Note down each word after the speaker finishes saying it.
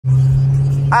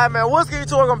Alright, man, what's good,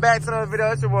 YouTube? Welcome back to another video.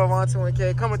 It's your boy,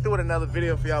 Ron21K, coming through with another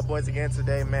video for y'all boys again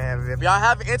today, man. If y'all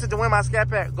haven't entered to win my scat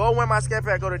pack, go win my scat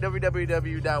pack. Go to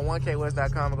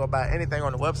www.1kwest.com and go buy anything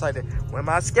on the website to win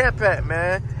my scat pack,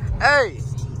 man. Hey,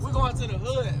 we're going to the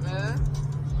hood, man.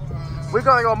 We're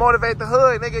gonna go motivate the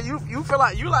hood, nigga. You feel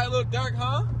like you like Lil Durk,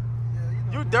 huh?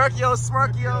 Yeah, you Durk, yo,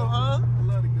 Smirky, yo, huh? I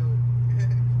love to go.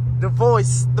 The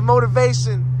voice, the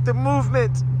motivation, the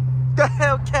movement, the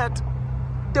Hellcat,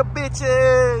 the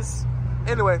bitches.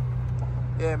 Anyway,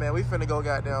 yeah, man, we finna go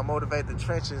goddamn motivate the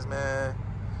trenches, man.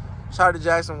 Shout out to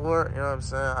Jackson Ward, you know what I'm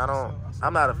saying?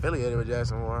 I'm not affiliated with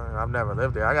Jackson Ward. I've never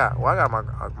lived there. I got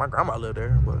my grandma lived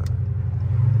there, but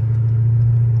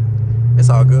it's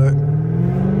all good.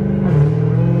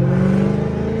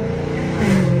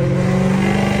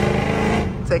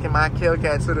 Taking my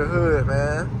Hellcat to the hood,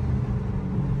 man.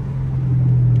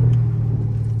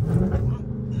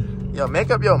 Yo,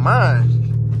 make up your mind.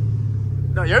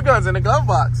 No, your gun's in the glove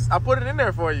box. I put it in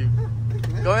there for you.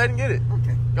 Go ahead and get it.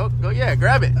 Okay. Go, yeah,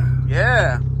 grab it.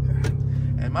 Yeah.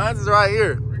 And mine's is right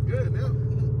here. We're good now.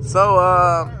 So,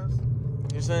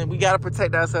 you're saying we gotta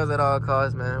protect ourselves at all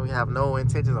costs, man. We have no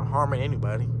intentions of harming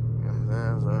anybody. You know what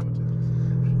I'm saying?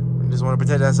 So, we just want to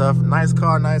protect ourselves. Nice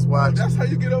car, nice watch. That's how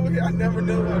you get over here. I never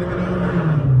knew how to get over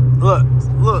here. Look.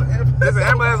 There's an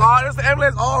ambulance. There's an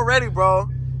ambulance already, bro.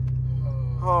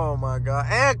 Oh my God.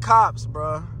 And cops,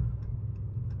 bro.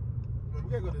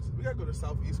 We gotta go to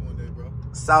Southeast one day, bro.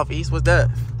 Southeast, what's that?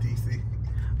 DC.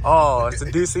 Oh, it's a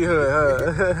DC hood,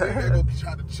 huh? We gotta go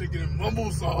try the chicken and mumbo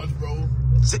sauce, bro.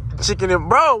 Chicken and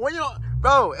bro,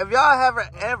 if y'all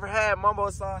ever had mumbo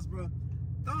sauce, bro,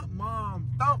 thump mom,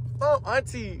 thump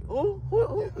auntie. Who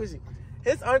is he?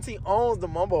 His auntie owns the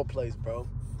mumbo place, bro.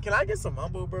 Can I get some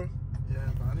mumbo, bro? Yeah,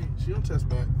 bro. She don't test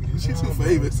back. She's too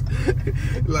famous.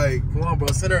 Like, come on, bro.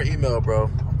 Send her an email, bro.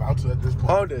 I'm about to at this point.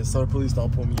 Hold this so the police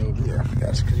don't pull me over. Yeah, I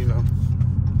got you, cause you know.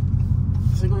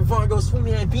 So before I go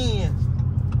swimming at Ben.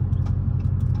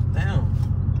 Damn.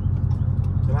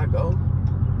 Can I go?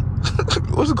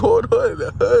 What's going on in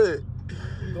the hood?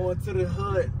 Going to the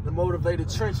hood to motivate the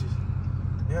trenches.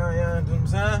 Yeah, you know what I'm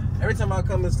saying? Every time I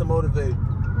come, it's to motivate.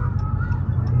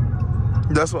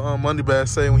 That's what Moneybag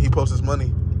say when he posts his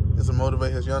money. Is to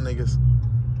motivate his young niggas.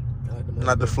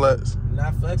 Not the flex.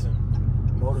 Not flexing.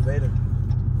 Motivator.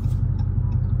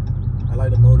 I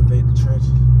like to motivate the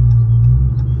trenches.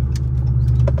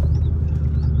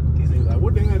 These niggas like,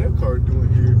 what the hell that car doing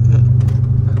here?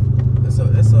 That's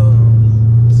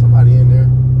somebody in there.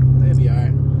 They'll be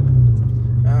alright.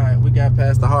 Alright, we got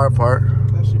past the hard part.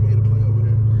 That shit made a play over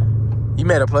here. You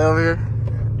made a play over here?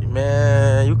 Yeah.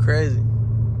 Man, you crazy.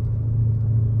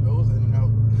 Those in and out.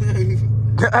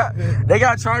 They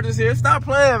got Chargers here. Stop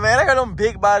playing, man. They got them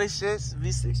big body shits,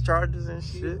 V6 Chargers and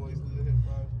shit.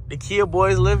 The Kia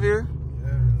boys live here.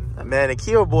 Yeah. Man, the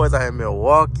Kia boys are in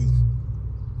Milwaukee.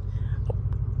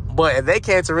 But if they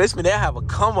came to Richmond, they'll have a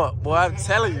come up, boy. I'm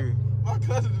telling you. My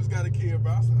cousin just got a Kia,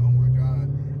 bro. I said, oh my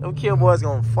God. Them Kia boys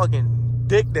gonna fucking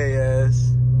dick their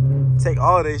ass. Take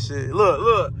all their shit.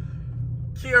 Look.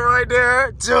 Kia right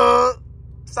there. Jump.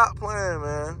 Stop playing,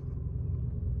 man.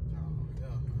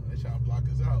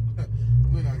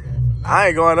 I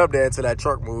ain't going up there until that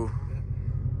truck move.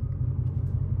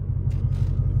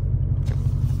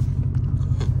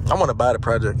 I want to buy the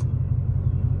project.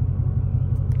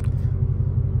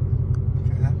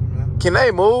 Can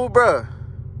they move, bruh?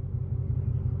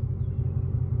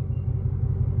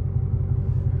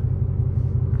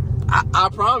 I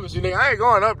promise you, nigga, I ain't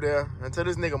going up there until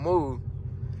this nigga move.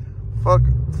 Fuck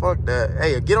that.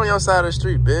 Hey, get on your side of the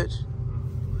street, bitch.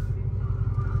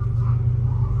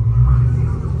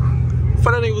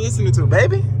 What that nigga listening to,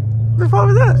 baby? What the fuck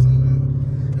was that?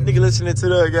 Nigga listening to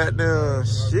that goddamn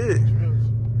shit.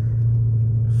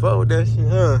 Fuck with that shit,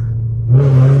 huh?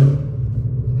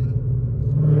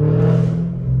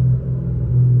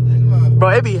 Bro,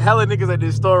 it be hella niggas at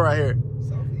this store right here.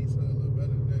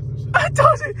 I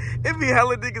told you, it be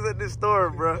hella niggas at this store,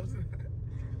 bro.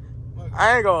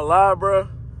 I ain't gonna lie, bro.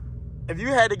 If you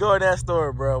had to go in that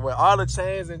store, bro, with all the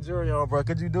chains and jewelry on, bro,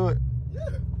 could you do it?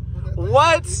 Yeah.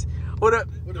 What?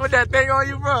 With that thing on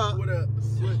you, bro? With a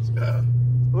switch.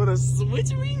 With a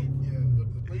switchery?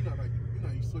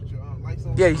 Yeah, you switch your lights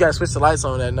on. Yeah, you gotta switch the lights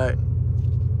on that night.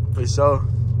 For sure.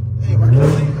 Hey, I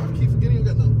keep forgetting you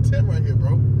got no tent right here,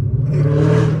 bro.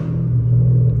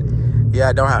 Yeah,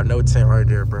 I don't have no tent right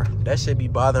there, bro. That shit be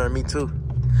bothering me too.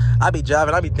 I be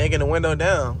driving, I be thinking the window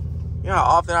down. You know how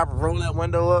often I roll that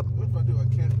window up? What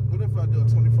if I do a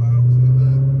 24 hours in the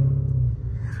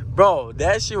hood? Bro,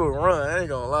 that shit would run. I ain't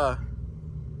gonna lie.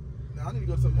 Nah, I need to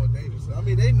go something more dangerous. I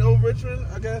mean, they know Richmond,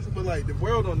 I guess, but like the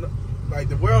world don't know. Like,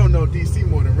 the world know DC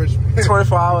more than Richmond.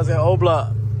 24 hours in O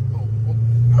Block. Oh.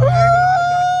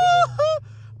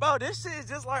 Bro, this shit is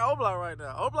just like O Block right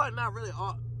now. O Block not really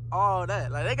all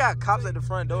that. Like, they got cops at the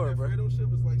front door, bro. That shit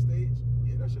was like staged?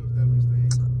 Yeah, that shit was definitely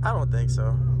staged. I don't think so. I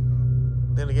don't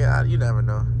know. Then again, you never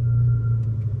know.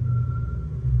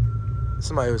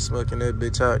 Somebody was smoking that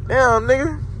bitch out. Damn,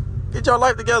 nigga. Get your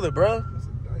life together, bro. That's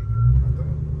a dyke.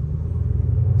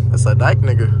 That's a dyke,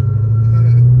 nigga.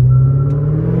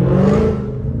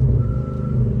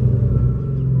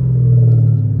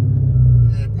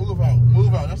 Yeah, move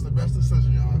out. That's the best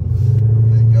decision, y'all.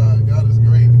 Thank God. God is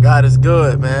great. God is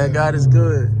good, man. God is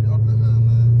good. Y'all can have,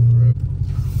 man.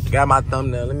 Got my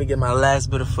thumbnail. Let me get my last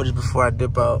bit of footage before I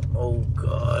dip out. Oh,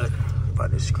 God. I'm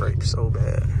about to scrape so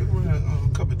bad. We had a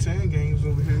couple 10 games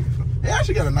over here. They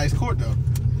actually got a nice court, though.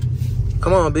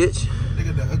 Come on, bitch. They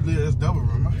got the ugly ass double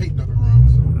room. I hate double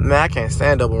rooms. Man, I can't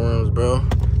stand double rooms, bro.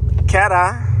 Cat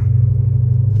eye.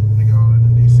 Nigga all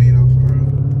in the DC, though, for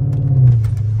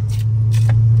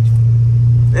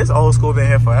real. This old school been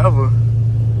here forever.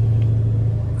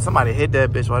 Somebody hit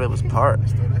that bitch while it was parked.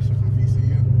 Stole that shit from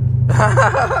VCU.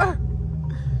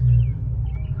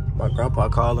 My grandpa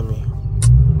calling me.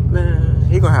 Man,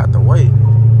 he gonna have to wait.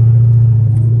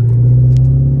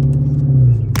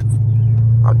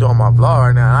 I'm doing my vlog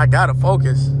right now. I gotta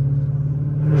focus.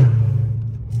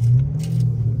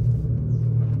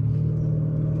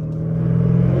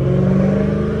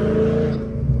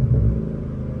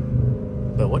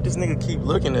 But what this nigga keep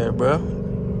looking at, bro?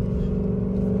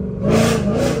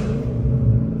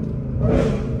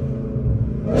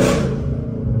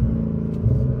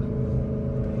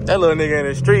 That little nigga in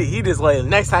the street, he just like,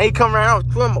 next time he come around,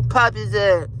 I'm gonna pop his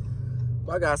ass.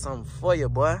 Boy, I got something for you,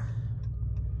 boy.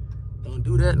 Don't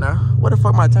do that now. What the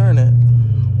fuck my turn at?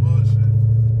 Bullshit.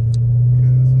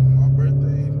 Cause on my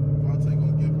birthday, Vontae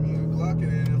gonna give me a Glock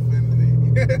and an Infinity.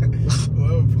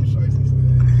 Whatever Pooh Shiesty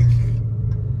said.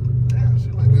 Damn,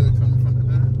 shit like good coming from the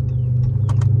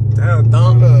head. Damn,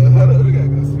 thumb. Hold up, we gotta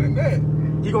go spin that.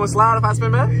 You gonna slide if I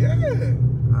spin back? Yeah.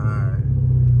 Alright.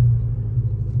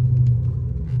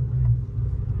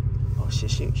 Oh shit,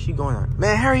 she going on.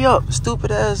 Man, hurry up,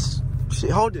 stupid ass. Shit,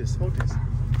 hold this.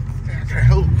 I can't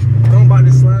help. Don't about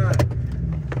to slide.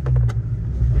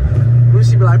 What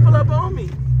she be like, pull up on me.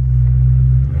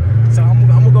 So I'm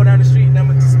gonna go down the street and I'm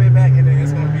gonna spin back and then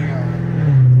it's gonna be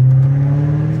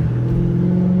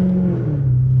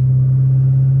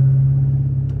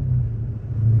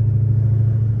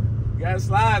You gotta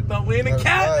slide, though. We in the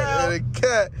cat now. In the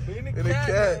cat. We in the In the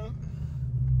cat. now.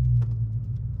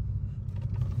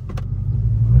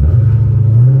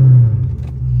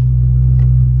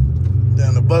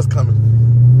 Damn, the bus coming.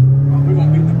 Oh, we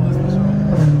gonna beat the bus for sure.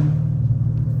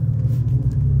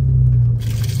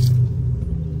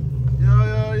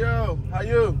 Yo. How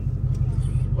you?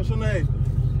 What's your name?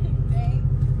 Hey,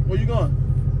 Where you going?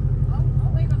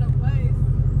 I'm waiting on the bus.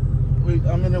 Wait,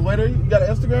 I'm in the waiter. You got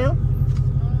an Instagram?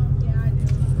 Yeah, I do.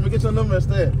 Let me get your number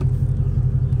instead. I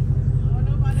don't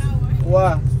know about that one.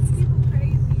 Why? People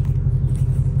crazy.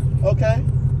 Okay.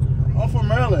 I'm from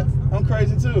Maryland. I'm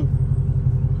crazy too.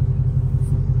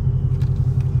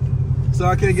 So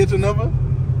I can't get your number?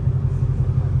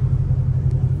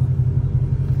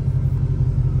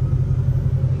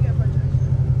 You get protection.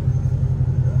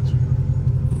 Gotcha.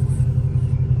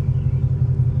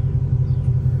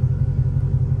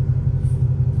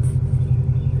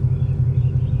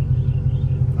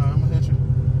 Alright, I'm gonna hit you.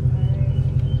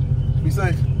 Be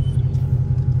safe.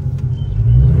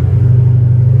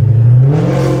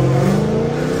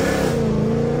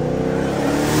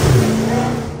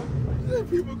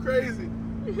 People crazy.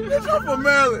 Bitch, I'm from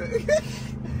Maryland.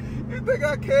 You think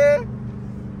I care?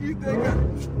 You think I...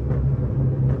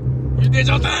 You did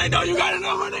your thing, though. You got a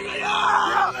number, nigga.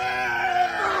 Yeah!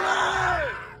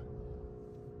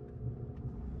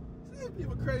 See,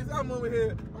 people crazy. I'm over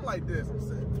here. I'm like this. I'm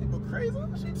saying, people crazy.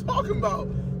 What she talking about?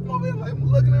 I'm over here like,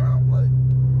 I'm looking around. I'm like,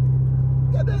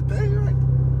 got that thing right?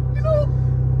 You know?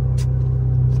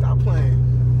 Stop playing.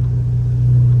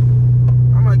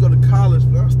 I might go to college,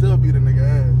 but I'll still beat a nigga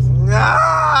ass.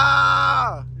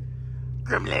 Ah!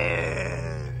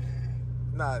 Gremlin.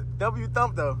 Nah, W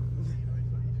thump though.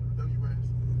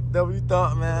 W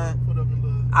thump, man. Put up in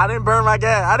the... I didn't burn my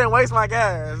gas. I didn't waste my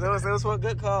gas. It was for a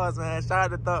good cause, man.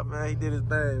 Shout out to Thump, man. He did his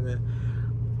thing, man.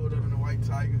 Put up in the white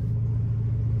tiger.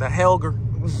 The Helger.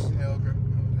 Hellcat.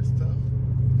 Oh, that's tough.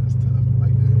 That's tough. I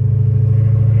like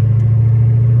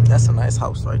that. That's a nice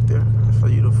house right there for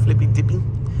you to flippy dippy.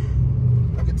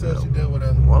 I can tell she dealt with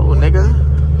a Whoa, nigga.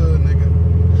 hood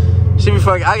nigga. She be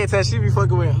fucking. I can tell she be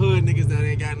fucking with hood niggas that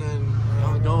ain't got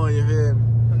nothing going. You feel me?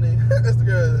 Her name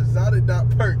Instagram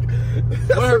exotic.perk.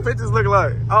 What her pictures look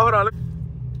like? Oh, hold on.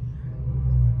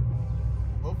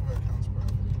 Both of our accounts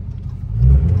private.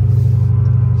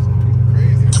 Some people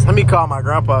crazy. Let me call my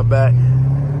grandpa back.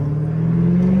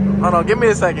 Hold on, give me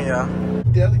a second, y'all.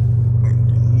 Deli.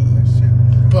 That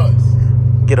shit buzz.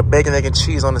 Get a bacon, egg, and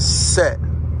cheese on the set.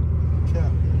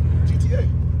 Cap. GTA.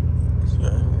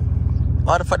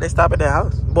 Why the fuck they stop at their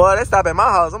house? Boy, they stop at my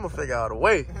house. I'm gonna figure out a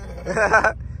way.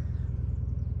 I'm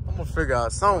gonna figure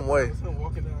out some way. Him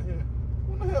walking down here.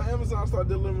 When the hell Amazon start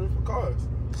delivering for cars?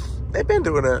 They been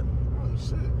doing that. Oh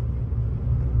shit.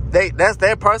 That's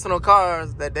their personal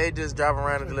cars that they just drive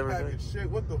around and deliver. Package shit.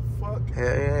 What the fuck?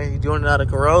 Hell yeah, he doing it out of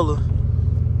Corolla.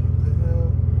 What the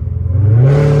hell?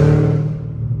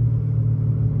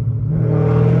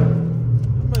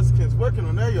 The Mexicans working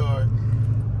on their yard.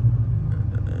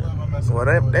 Well,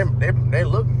 they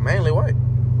look mainly white.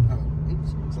 Oh,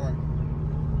 oops, sorry.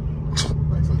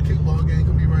 Like some kickball game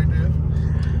could be right there.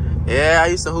 Yeah, I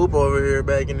used to hoop over here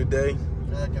back in the day.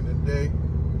 Back in the day.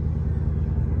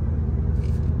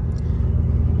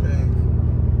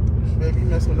 Dang. Baby, you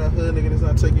mess with that hood nigga that's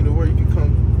not taking you to work, you can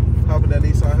come hop in that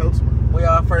Nissan Hellcat. Where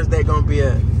y'all first day gonna be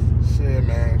at? Shit,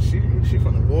 man. She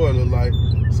from the war, look like.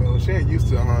 So she ain't used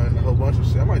to hunting a whole bunch of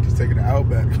shit. I might just take her to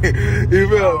Outback. You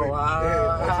feel me? Wow.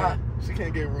 Yeah, she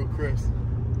can't get real crisp.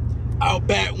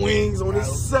 Outback wings on the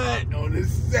set. On the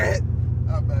set.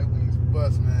 Outback wings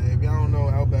bust, man. If y'all don't know,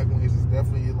 Outback wings is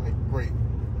definitely like great.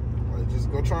 Like,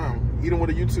 just go try them. Eat them with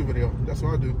a YouTube video. That's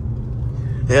what I do.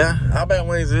 Yeah, Outback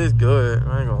wings is good.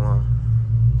 I ain't gonna lie.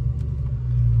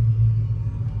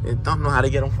 They don't know how to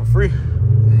get them for free.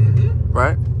 Mm-hmm.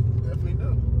 Right? Definitely do.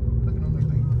 Look at them like,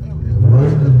 hell yeah,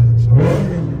 watch that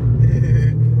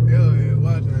bitch. Hell yeah,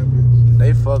 watch that bitch.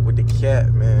 They fuck with the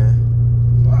cat, man.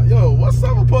 Wow, yo, what's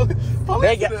up with police? They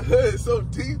Police got- in the hood so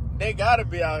deep. They gotta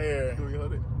be out here. Can we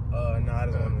hold it? No, I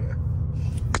don't want to.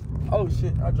 Oh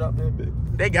shit, I dropped that bitch.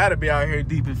 They gotta be out here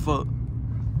deep as fuck.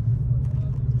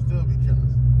 Still be killing.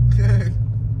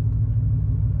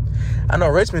 I know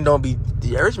Richmond don't be.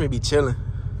 Yeah, Richmond be chilling.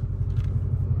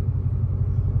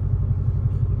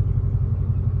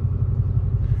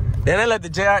 Then they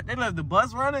left they left the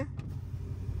bus running.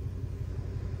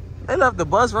 They left the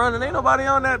bus running. Ain't nobody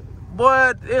on that.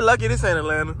 Boy, they lucky this ain't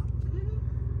Atlanta.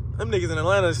 Them niggas in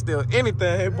Atlanta steal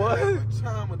anything, hey boy.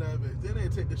 Time with that bitch. Then they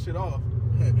take the shit off.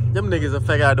 Them niggas will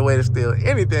figure out the way to steal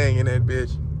anything in that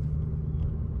bitch.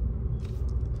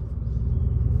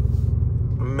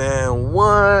 Man,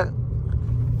 what?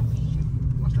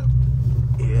 Watch that.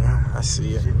 Yeah, I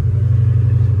see it.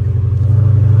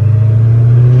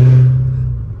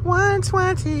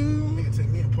 120. Nigga take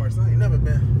me in parts. I ain't never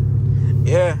been.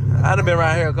 Yeah, I'd have been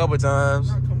around here a couple times.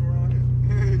 I come around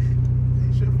here.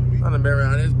 Ain't shit for me. I'd have been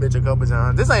around this bitch a couple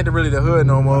times. This ain't really the hood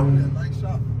no more. That nice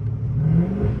shop.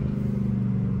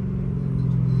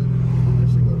 That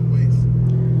shit go to waste.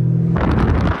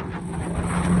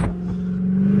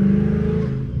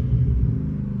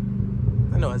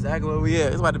 I know exactly where we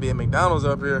at. It's about to be a McDonald's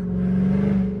up here.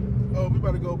 Oh, we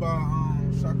about to go by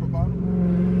Chakra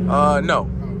Bottom? No. Oh.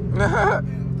 Damn, I thought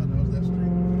that was that street.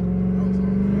 I was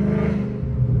on.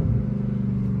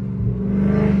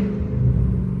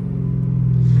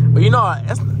 But you know,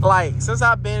 it's like, since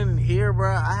I've been here,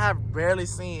 bro, I have barely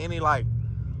seen any like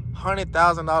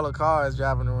 $100,000 cars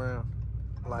driving around.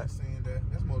 I'm Like, not saying that.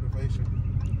 That's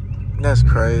motivation. that's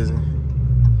crazy.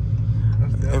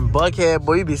 That's definitely. In Buckhead,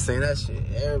 boy, you be seeing that shit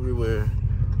everywhere.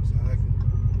 Exactly.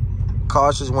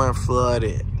 Cars just went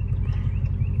flooded.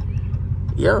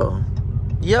 Yo,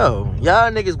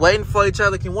 y'all niggas waiting for each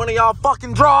other. Can one of y'all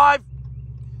fucking drive?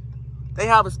 They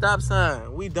have a stop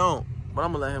sign. We don't. But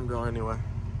I'm gonna let him go anyway.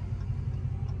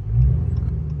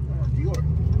 Oh, Dior.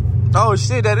 Oh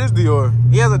shit, that is Dior.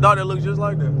 He has a dog that looks just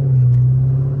like that.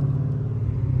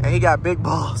 And he got big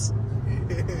balls.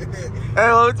 Hey,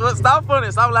 well, stop funny.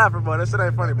 Stop laughing, bro. That shit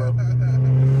ain't funny, bro. My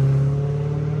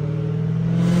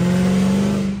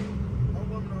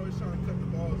woman always trying to cut the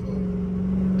balls off.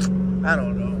 I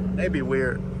don't know. They be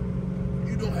weird.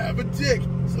 You don't have a dick,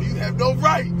 so you have no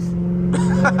rights.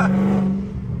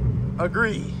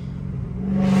 Agree.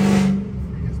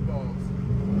 Free his balls.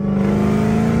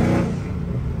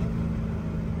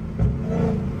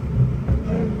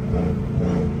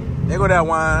 There go that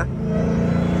wine.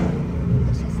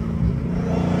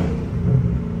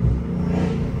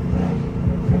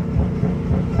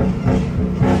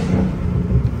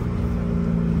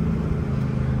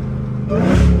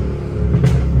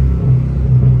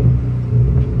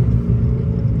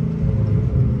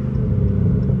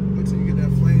 Wait till you get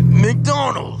that flame.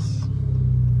 McDonald's.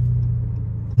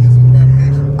 Get some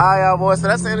caffeination. Alright, y'all boys, so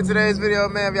that's the end of today's video,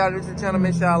 man. If y'all new to the channel,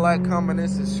 make sure y'all like, comment, and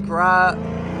subscribe.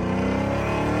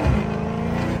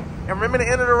 And remember the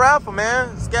end of the raffle,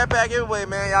 man. Scat Pack giveaway,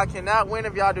 man. Y'all cannot win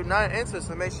if y'all do not enter,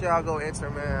 so make sure y'all go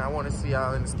enter, man. I want to see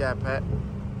y'all in the Scat Pack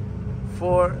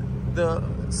for the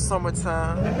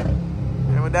summertime.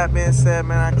 And with that being said,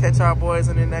 man, I'll catch y'all boys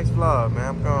in the next vlog,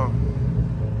 man. I'm gone.